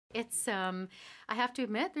It's, I have to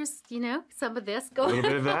admit, there's, some of this A going little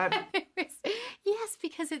bit of that? Yes,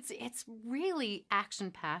 because it's really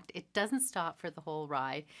action-packed. It doesn't stop for the whole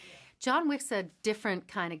ride. John Wick's a different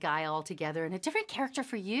kind of guy altogether and a different character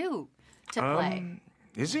for you to play.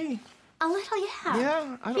 Is he? A little, yeah.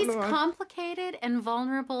 Yeah, I don't He's know. complicated and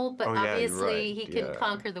vulnerable, but Oh, yeah, you're obviously right. he can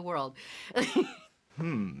conquer the world.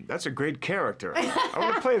 That's a great character. I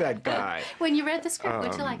want to play that guy. When you read the script,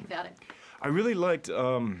 what'd you like about it? I really liked,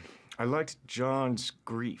 I liked John's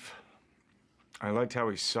grief. I liked how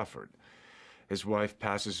he suffered. His wife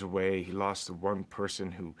passes away. He lost the one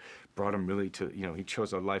person who brought him really to, he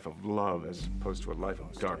chose a life of love as opposed to a life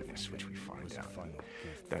of darkness, which we find out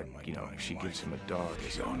that, she gives him a dog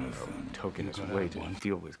as a token, as a way to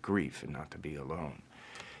deal with grief and not to be alone.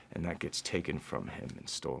 And that gets taken from him and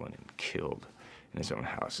stolen and killed in his own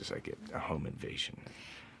house as I get a home invasion.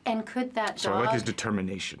 And could that dog... So I like his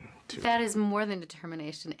determination, too. That is more than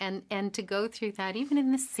determination. And to go through that, even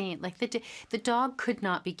in this scene, like the dog could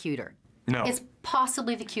not be cuter. No. It's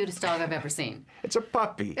possibly the cutest dog I've ever seen. It's a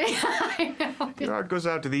puppy. I know. Your heart goes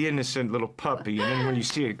out to the innocent little puppy, and then when you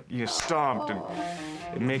see it, you're stomped, and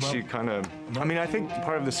it makes you kind of... I mean, I think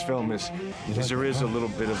part of this film is there is a little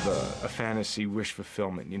bit of a fantasy wish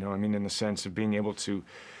fulfillment, in the sense of being able to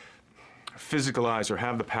physicalize or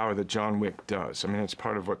have the power that John Wick does. I mean, it's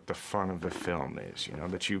part of what the fun of the film is,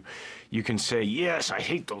 that you can say, yes, I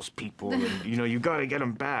hate those people, and, you got to get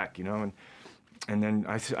them back, And then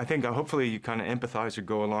I think hopefully you kind of empathize or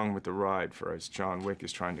go along with the ride for as John Wick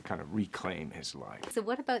is trying to kind of reclaim his life. So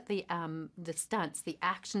what about the stunts, the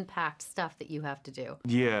action-packed stuff that you have to do?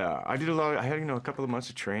 Yeah, I did a lot. I had a couple of months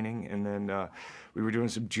of training, and then we were doing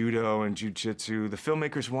some judo and jiu-jitsu. The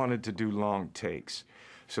filmmakers wanted to do long takes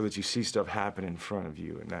so that you see stuff happen in front of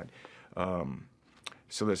you, and that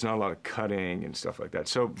so there's not a lot of cutting and stuff like that.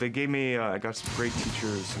 So they gave me, I got some great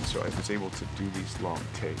teachers, and so I was able to do these long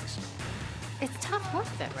takes. It's tough work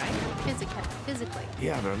then, right? Physically.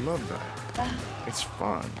 Yeah, but I love that. It's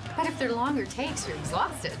fun. But if they're longer takes, you're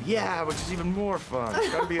exhausted. Yeah, which is even more fun.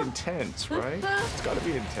 It's gotta be intense, right? It's gotta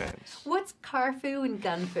be intense. What's Carfu and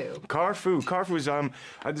Gunfu? Carfu is, I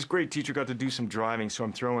had this great teacher, got to do some driving, so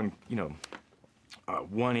I'm throwing,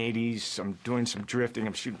 180s, I'm doing some drifting,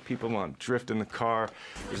 I'm shooting people, I'm drifting the car.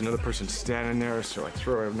 There's another person standing there, so I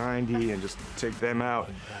throw a 90 and just take them out.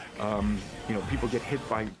 People get hit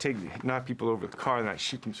by, knock people over the car, and I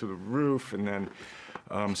shoot them through the roof, and then,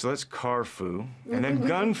 so that's Carfu. And then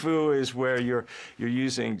Gunfu is where you're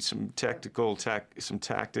using some some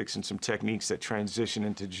tactics and some techniques that transition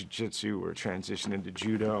into jiu-jitsu or transition into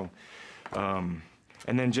judo.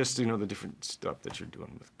 And then just, the different stuff that you're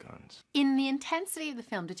doing with guns. In the intensity of the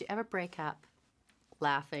film, did you ever break up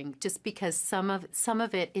laughing? Just because some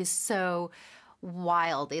of it is so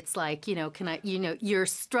wild. It's like, you're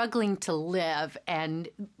struggling to live, and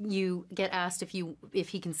you get asked if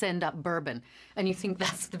he can send up bourbon, and you think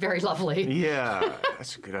that's very lovely. Yeah,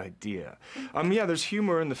 that's a good idea. Yeah, there's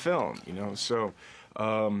humor in the film, so.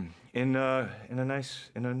 In a nice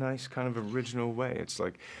kind of original way. It's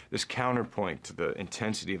like this counterpoint to the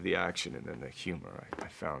intensity of the action, and then the humor I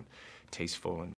found tasteful and